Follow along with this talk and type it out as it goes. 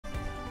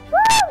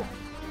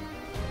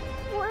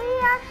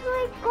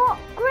I got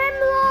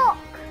Grimlock!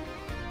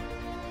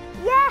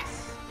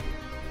 Yes!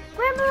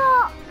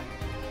 Grimlock!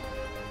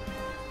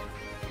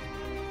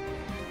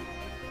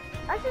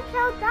 I should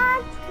tell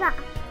Dad that.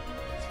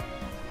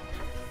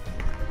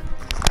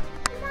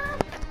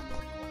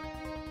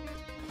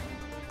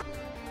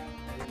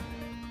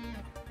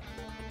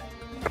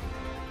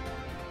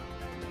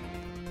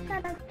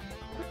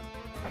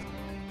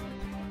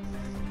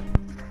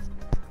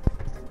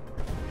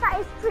 That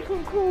is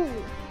freaking cool.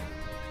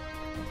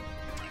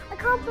 I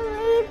can't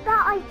believe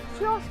that I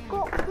just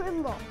got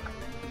Grimlock.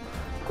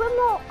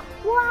 Grimlock,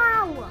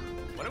 wow!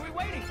 What are we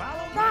waiting?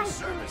 Follow my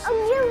service. A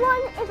new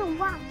one is a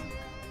wow.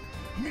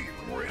 Me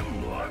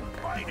Grimlock,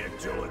 fight it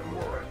till it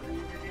works.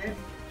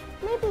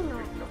 Maybe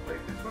not.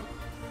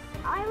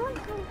 I want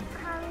to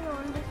carry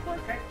on this one.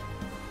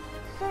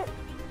 So,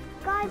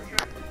 guys,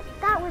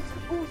 that was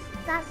awesome.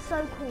 That's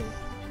so cool.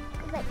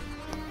 Like,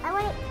 I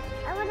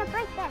want to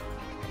break that.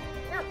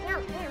 No.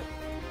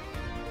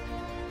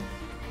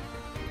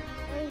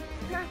 He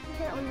smashes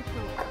it on the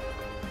floor.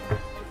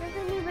 He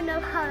doesn't even know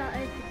how to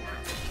open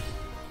that.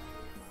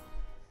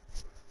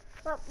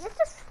 Well, let's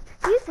just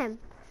use him.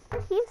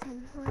 Let's use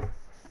him.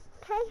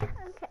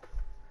 Okay.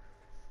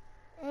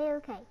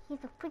 Okay,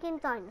 he's a freaking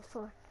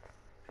dinosaur.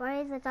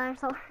 Where is the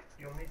dinosaur?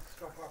 You'll need to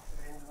stop after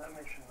the end of that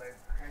mission then,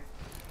 okay?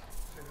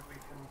 So that we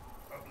can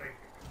update it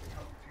because it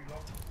can't be too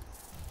long.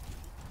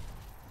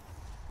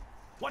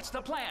 What's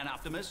the plan,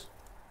 Optimus?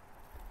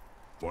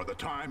 For the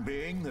time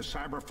being, the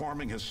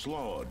cyberforming has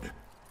slowed.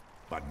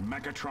 But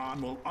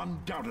Megatron will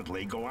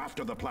undoubtedly go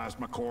after the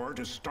plasma core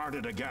to start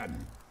it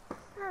again.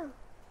 Oh.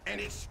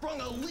 And it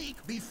sprung a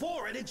leak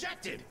before it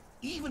ejected.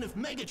 Even if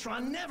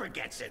Megatron never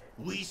gets it,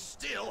 we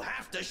still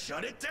have to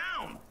shut it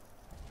down.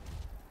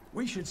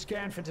 We should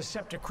scan for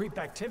Deceptor creep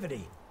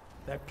activity.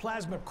 That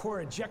plasma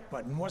core eject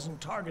button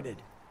wasn't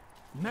targeted.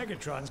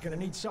 Megatron's gonna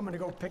need someone to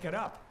go pick it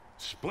up.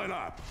 Split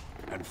up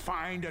and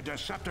find a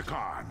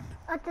Decepticon.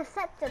 A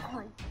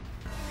Decepticon.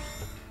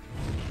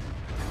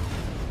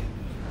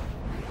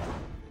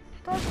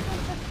 Those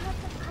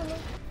Decepticon.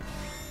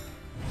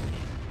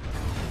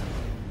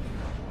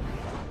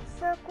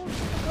 Circle the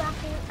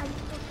grapple and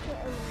push it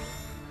away.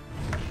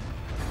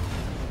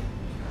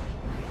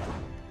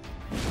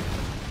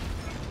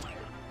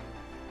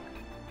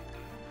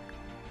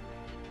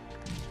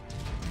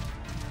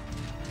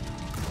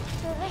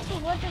 So let's see,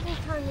 what does he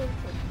turn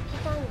into?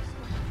 A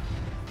dinosaur.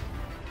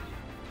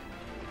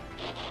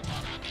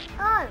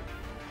 Oh!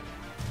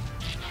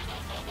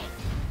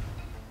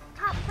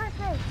 Top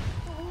person!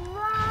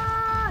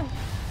 Run!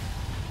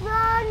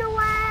 Run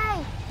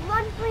away!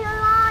 Run for your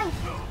life!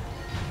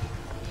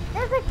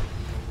 There's a...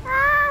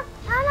 Ah!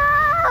 No!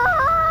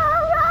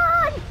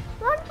 Run!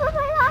 Run for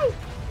my life!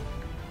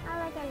 How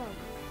do I get in?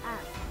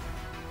 Oh.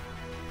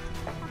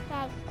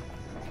 Okay.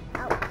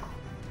 Oh.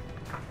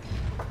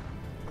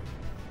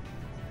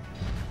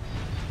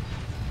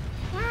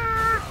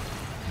 Ah!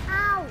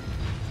 Ow!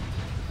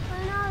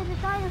 Oh no, the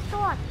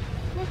dinosaur!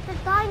 Mr.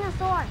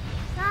 Dinosaur!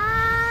 No!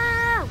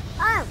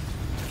 Oh!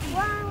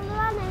 I'm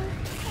running!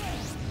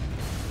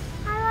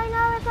 How do I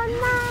know if I'm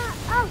not?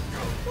 Oh!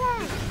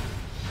 Yeah!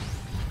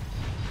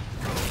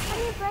 Can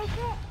you break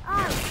it?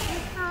 Oh, you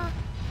can't.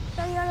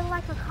 So you're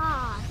like a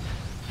car.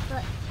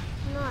 But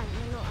no,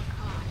 you're not a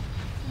car.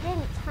 You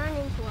didn't turn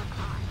into a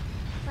car.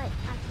 Wait,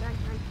 run.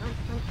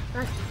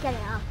 Get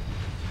it up.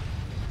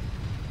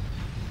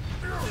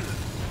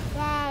 Yay,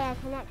 I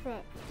connected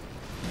it.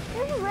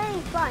 This is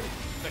really fun.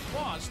 The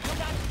claws still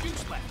got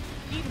juice left,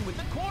 even with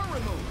the core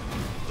removed.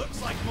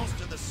 Looks like most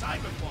of the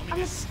cyberforming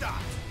is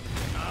stopped.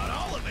 Not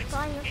all of it.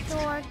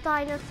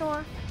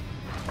 Dinosaur.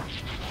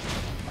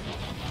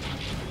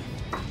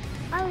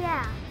 Oh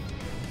yeah.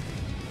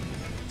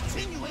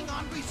 Continuing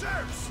on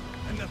reserves,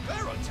 and the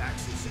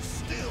Barotaxis is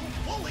still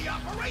fully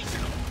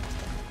operational.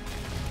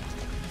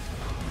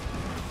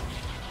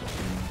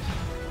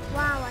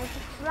 Wow, I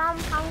just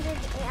ground-pounded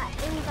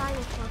in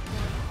dinosaur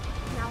form.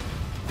 Now.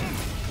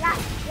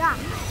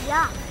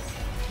 Yeah.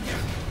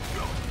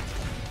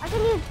 I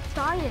can use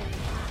dino.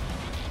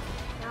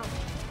 No.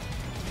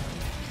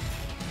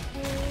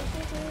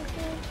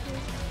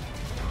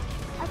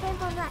 I can't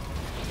go back.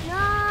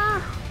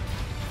 No!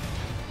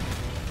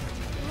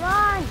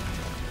 Run!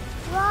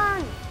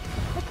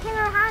 The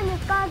killer hand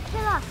is gonna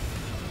kill us.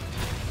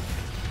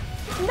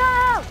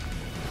 No!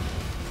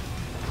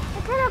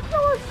 The killer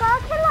claw is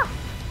gonna kill us.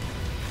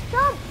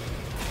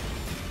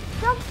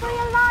 Jump for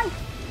your life.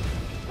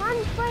 Run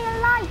for your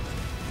life.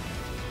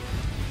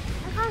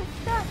 I can't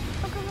stop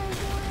because I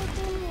don't want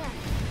to here.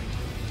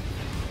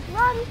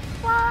 Run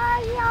for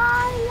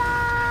your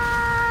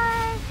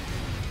life.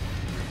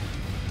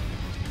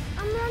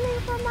 I'm running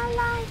for my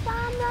life.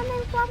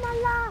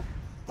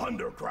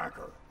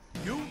 Thundercracker,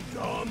 you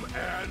dumb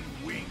and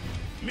weak.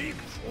 Me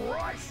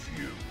crush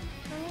you.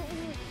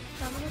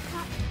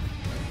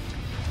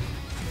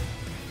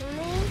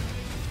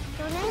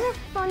 Your name is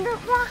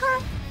Thundercracker?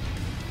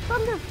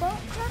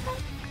 Thundercracker?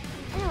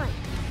 Anyway,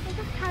 let's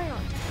just carry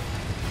on.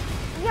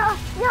 Yeah.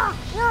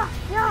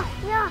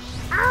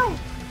 Ow!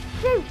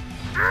 Shoot!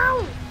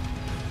 Ow!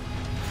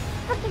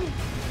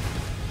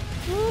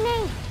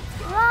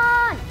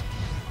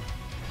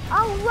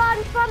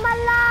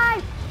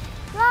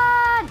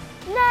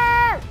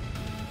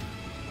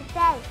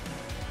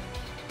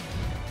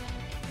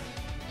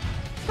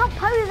 Stop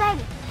posing!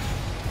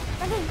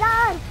 Let it go!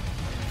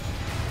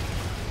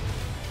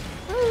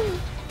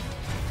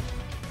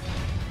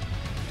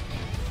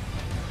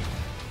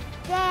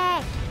 Yeah!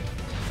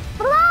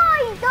 Fly,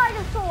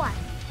 dinosaur!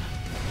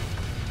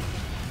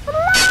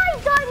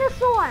 Fly,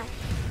 dinosaur!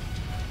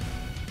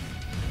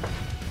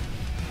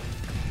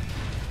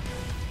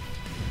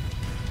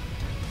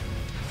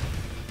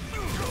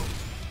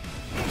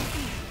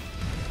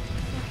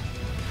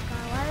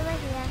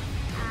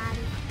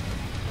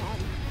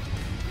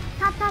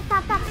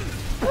 Tap.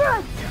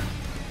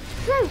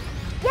 Shoot!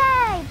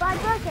 Yay! But I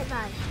broke it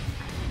though.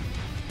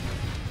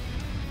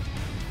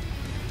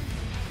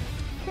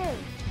 Two.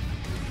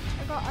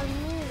 I got a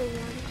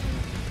million.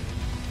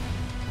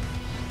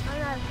 Oh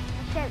no.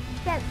 Shoot.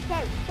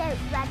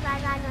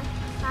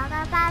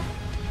 Run.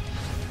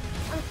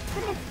 I'm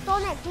freaking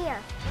Sonic here.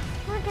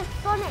 Freaking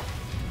Sonic.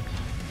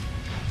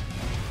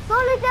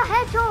 Sonic the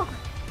Hedgehog!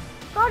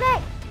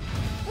 Sonic!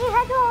 The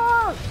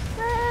Hedgehog!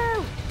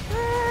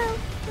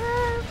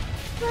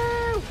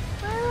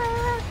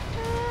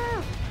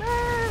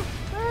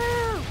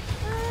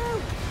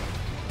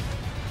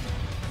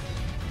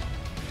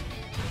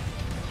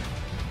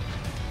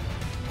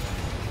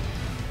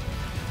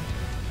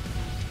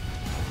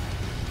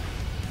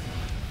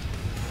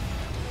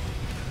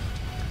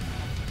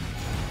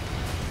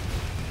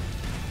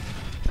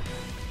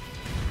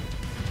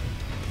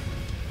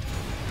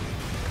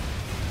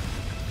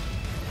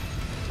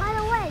 By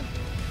the way,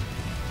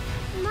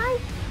 my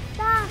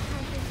dad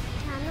has this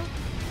channel,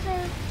 so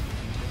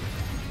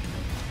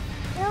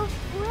we'll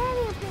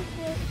really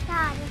appreciate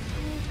that if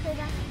you could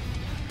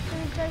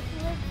go to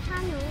his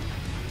channel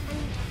and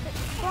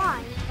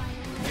subscribe, by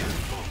the way.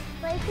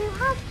 But if you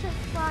have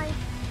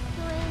subscribed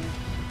to him,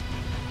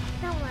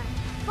 don't worry.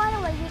 By the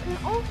way, you can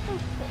also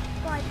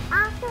subscribe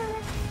after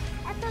this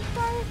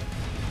episode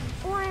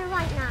or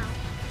right now.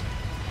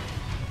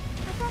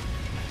 Okay?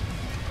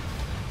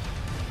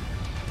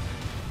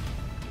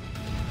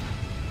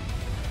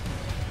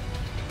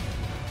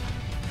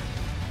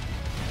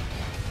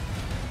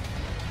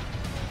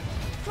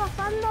 Plus,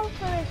 I'm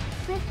also a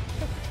 5th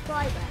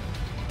subscriber.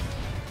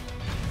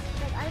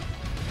 Like,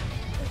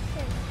 it's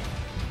good.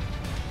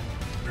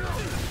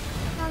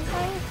 I'm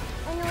sorry,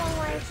 anyone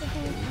wants to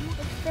be a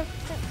 5th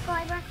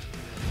subscriber?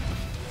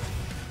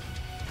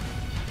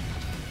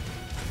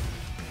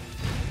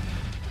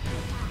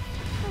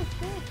 So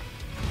big.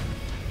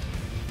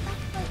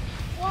 That's like,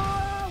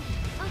 whoa!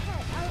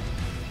 Okay,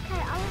 I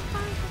was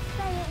trying to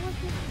say it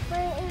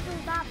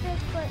isn't that big,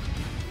 but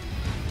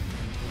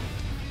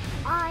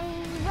I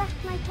rest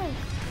my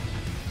case.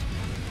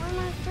 Why am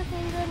I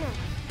freaking doing this?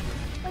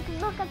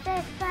 Look at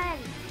this thing.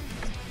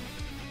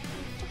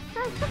 It's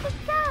so freaking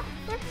good.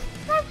 It's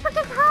so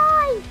freaking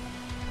high.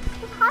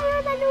 It's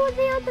higher than all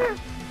the other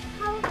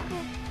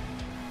houses.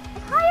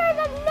 It's higher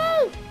than me.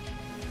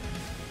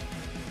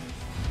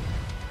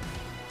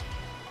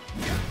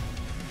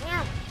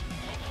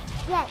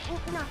 Yeah,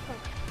 eat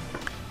nothing.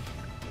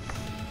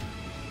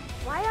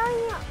 Why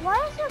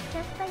is your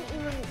chest plate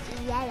even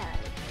yellow?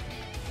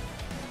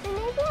 So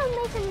maybe I'll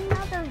make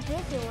another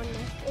video on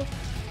this.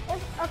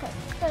 Okay,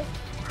 so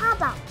how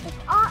about if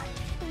I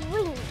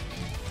reach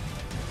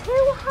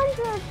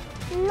 200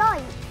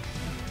 likes,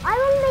 I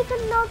will make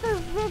another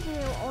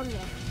video on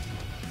this.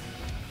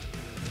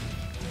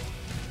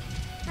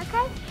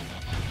 Okay?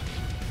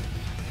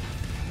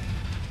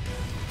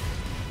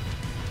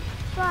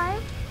 So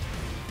I'm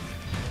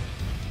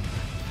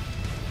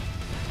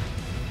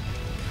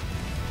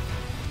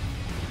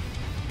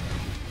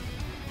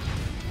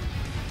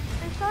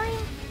sorry.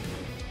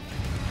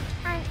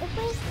 And if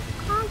we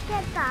can't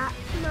get that,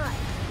 no, I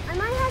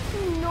might have to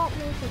not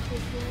make a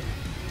video.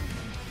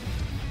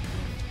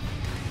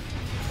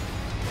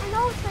 And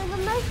also the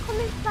most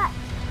common flex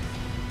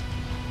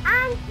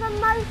and the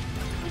most,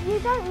 you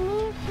don't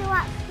need to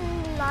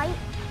actually like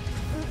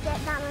and get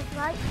that much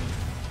like.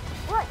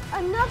 What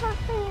another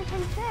thing you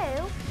can do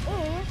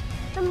is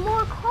the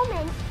more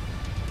comments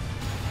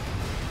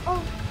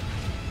of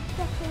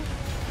getting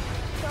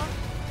stuff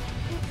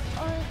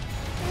or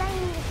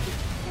playing the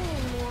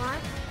 16 more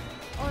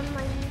on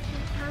my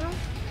YouTube channel.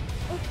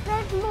 If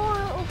there's more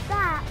of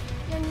that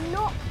than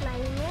not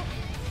playing it,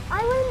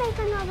 I will make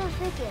another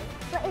video.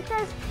 But if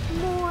there's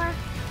more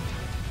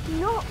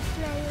not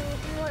playing,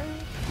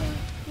 wanting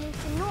me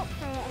to not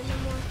play it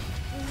anymore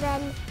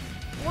than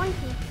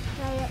wanting to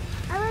play it,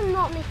 I will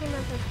not make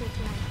another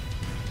video.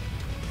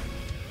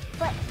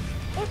 But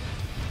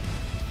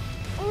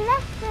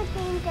unless the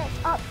game gets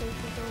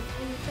updated or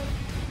anything.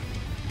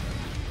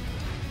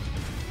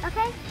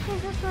 Okay, so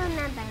just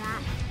remember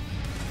that.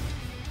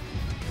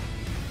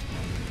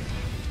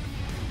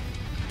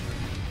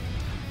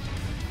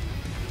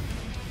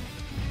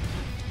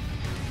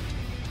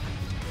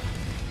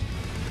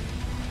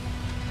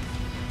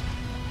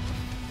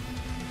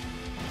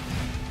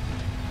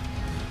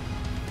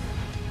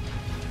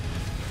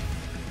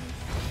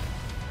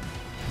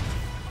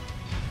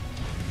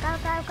 Go,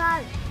 go, go.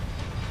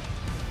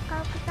 Go,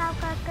 go, go,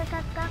 go, go,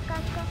 go, go,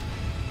 go.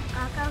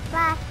 Go, go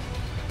fast.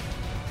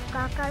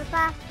 Go, go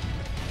fast.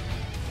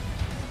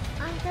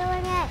 I'm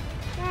doing it.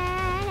 Na,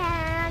 na,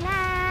 na,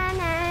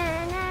 na,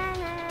 na,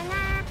 na,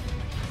 na.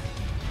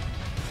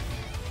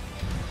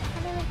 How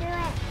do we do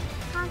it?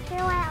 Can't do it.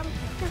 I'm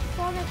just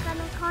falling and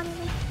I can't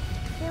even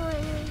do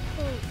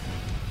anything.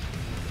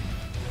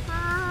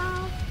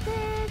 Oh, do,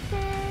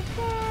 do,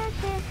 do,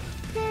 do,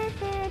 do,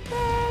 do, do,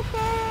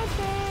 do,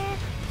 do.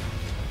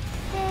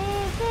 Do,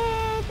 do,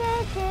 do,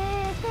 do,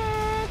 do,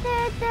 do,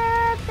 do,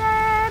 do.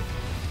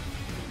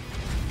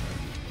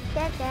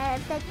 Derp, derp,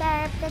 derp,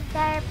 derp, derp,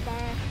 derp,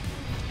 derp.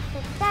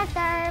 Derp,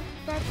 derp,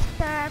 derp,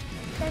 derp,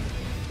 derp.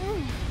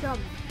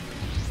 Jump.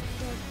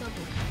 There's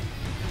double.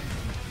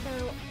 So,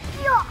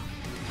 yeah!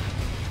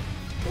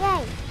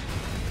 Yay!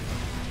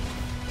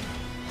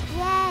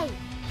 Yay!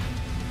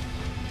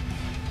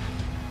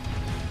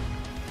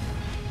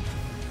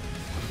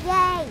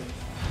 Yay!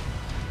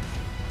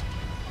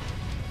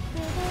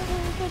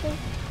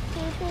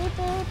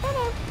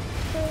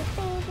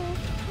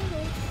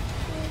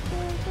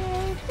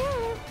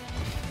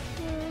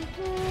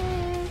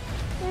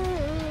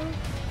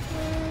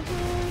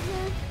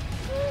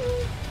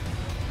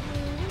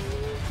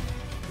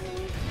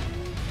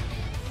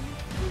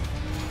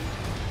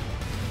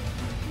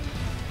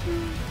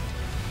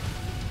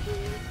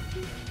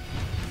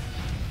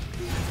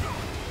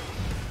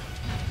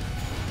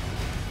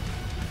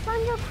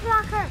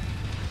 Thundercracker!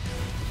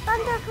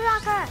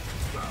 Thundercracker!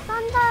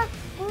 Thunder!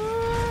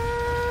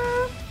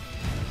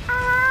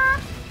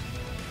 Ah!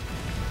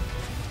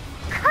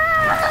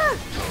 Ah!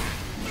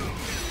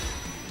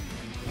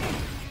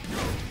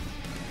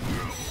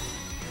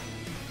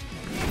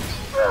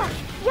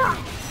 Yeah!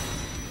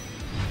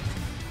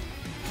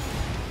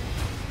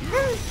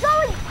 This is so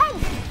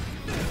intense!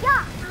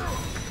 Yeah!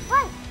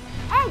 Wait!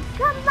 Hey,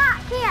 come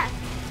back here!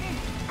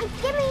 And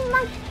give me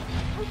my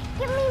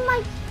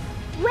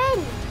win!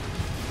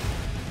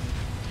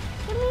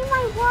 Give me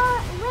my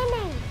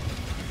winning!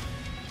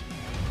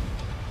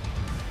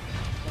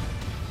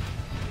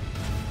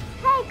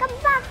 Hey, come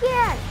back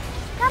here!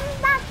 Come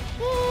back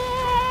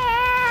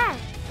here!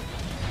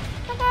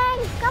 Again,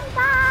 come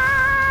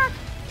back!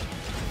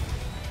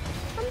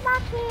 Come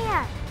back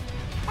here!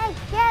 Hey,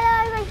 get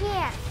over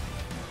here!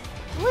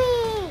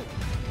 Wee!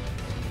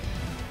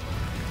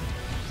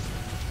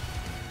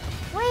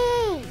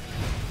 Wee!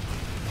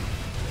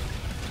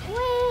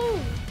 Wee!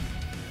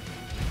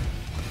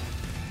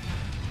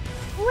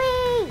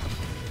 Wee!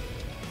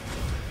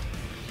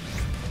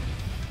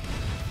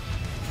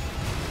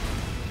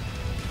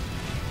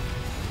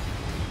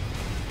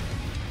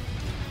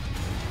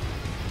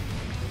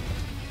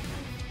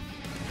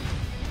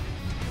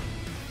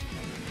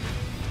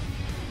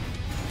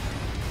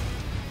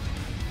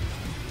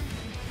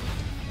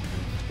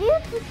 You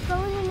keep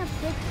going in a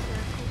big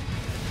circle.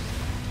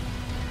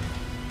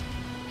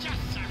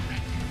 Just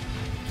surrender.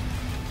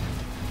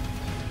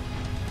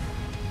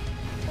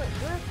 Wait,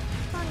 where's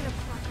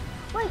Thundercracker?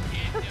 Wait,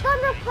 the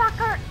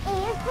Thundercracker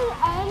is the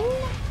end?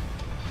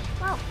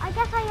 Well, I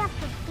guess I have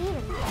to beat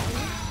him then.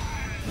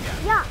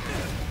 Yeah.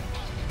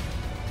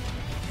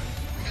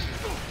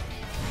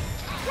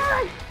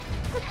 God,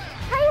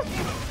 hey,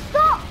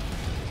 stop!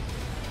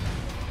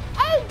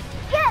 Hey,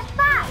 get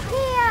back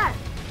here!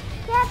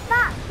 Get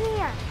back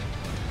here!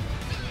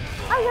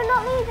 Oh, you're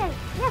not leaving!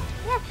 Yes,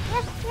 yes,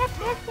 yes, yes,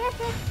 yes, yes,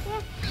 yes,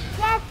 yes,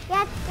 yes,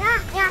 yes, yeah,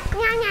 yeah,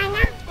 yeah,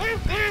 yeah, yeah,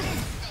 yeah.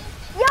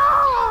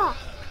 Yo!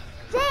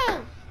 See?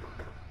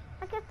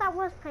 I guess that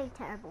was pretty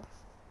terrible.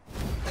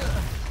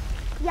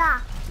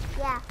 Yeah,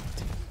 yeah.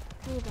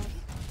 Leave it.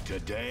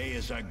 Today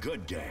is a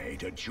good day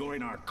to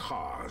join our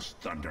cause,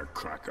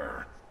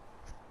 Thundercracker.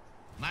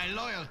 My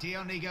loyalty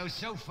only goes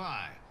so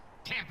far.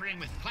 Tampering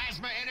with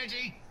plasma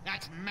energy?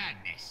 That's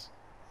madness.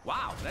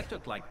 Wow, that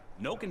took like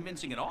no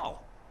convincing at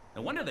all.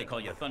 No wonder they call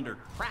you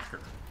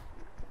Thundercracker.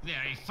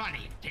 Very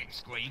funny,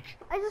 Pipsqueak.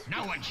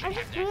 No one should I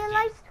have just that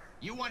realized thing.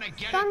 You want to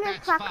get it,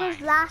 that's Thundercracker's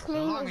fine. last So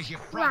name long is as you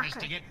promise Cracker.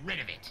 to get rid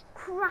of it.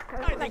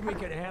 Cracker. I think we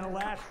can handle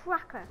that.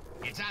 Cracker.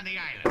 It's on the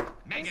island.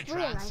 just Megatron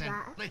realized sent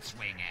that.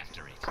 Blitzwing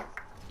after it.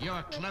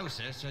 You're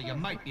closer, so you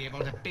might be able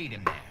to beat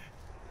him there.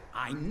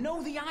 I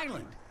know the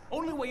island.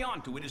 Only way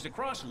onto it is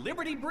across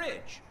Liberty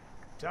Bridge.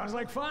 Sounds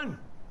like fun.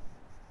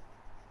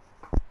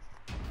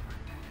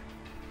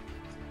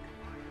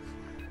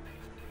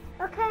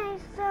 Okay,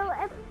 so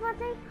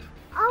everybody,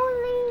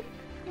 I'll leave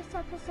this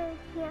episode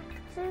here.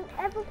 So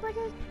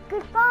everybody,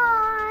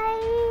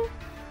 goodbye.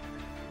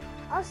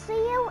 I'll see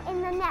you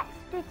in the next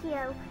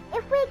video.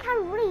 If we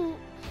can reach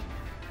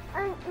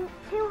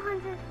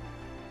 200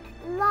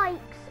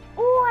 likes,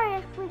 or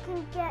if we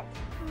can get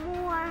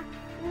more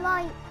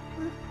like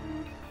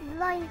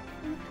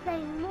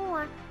playing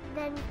more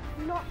than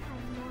not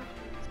playing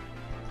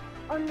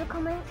more on the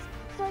comments.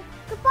 So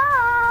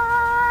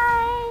goodbye.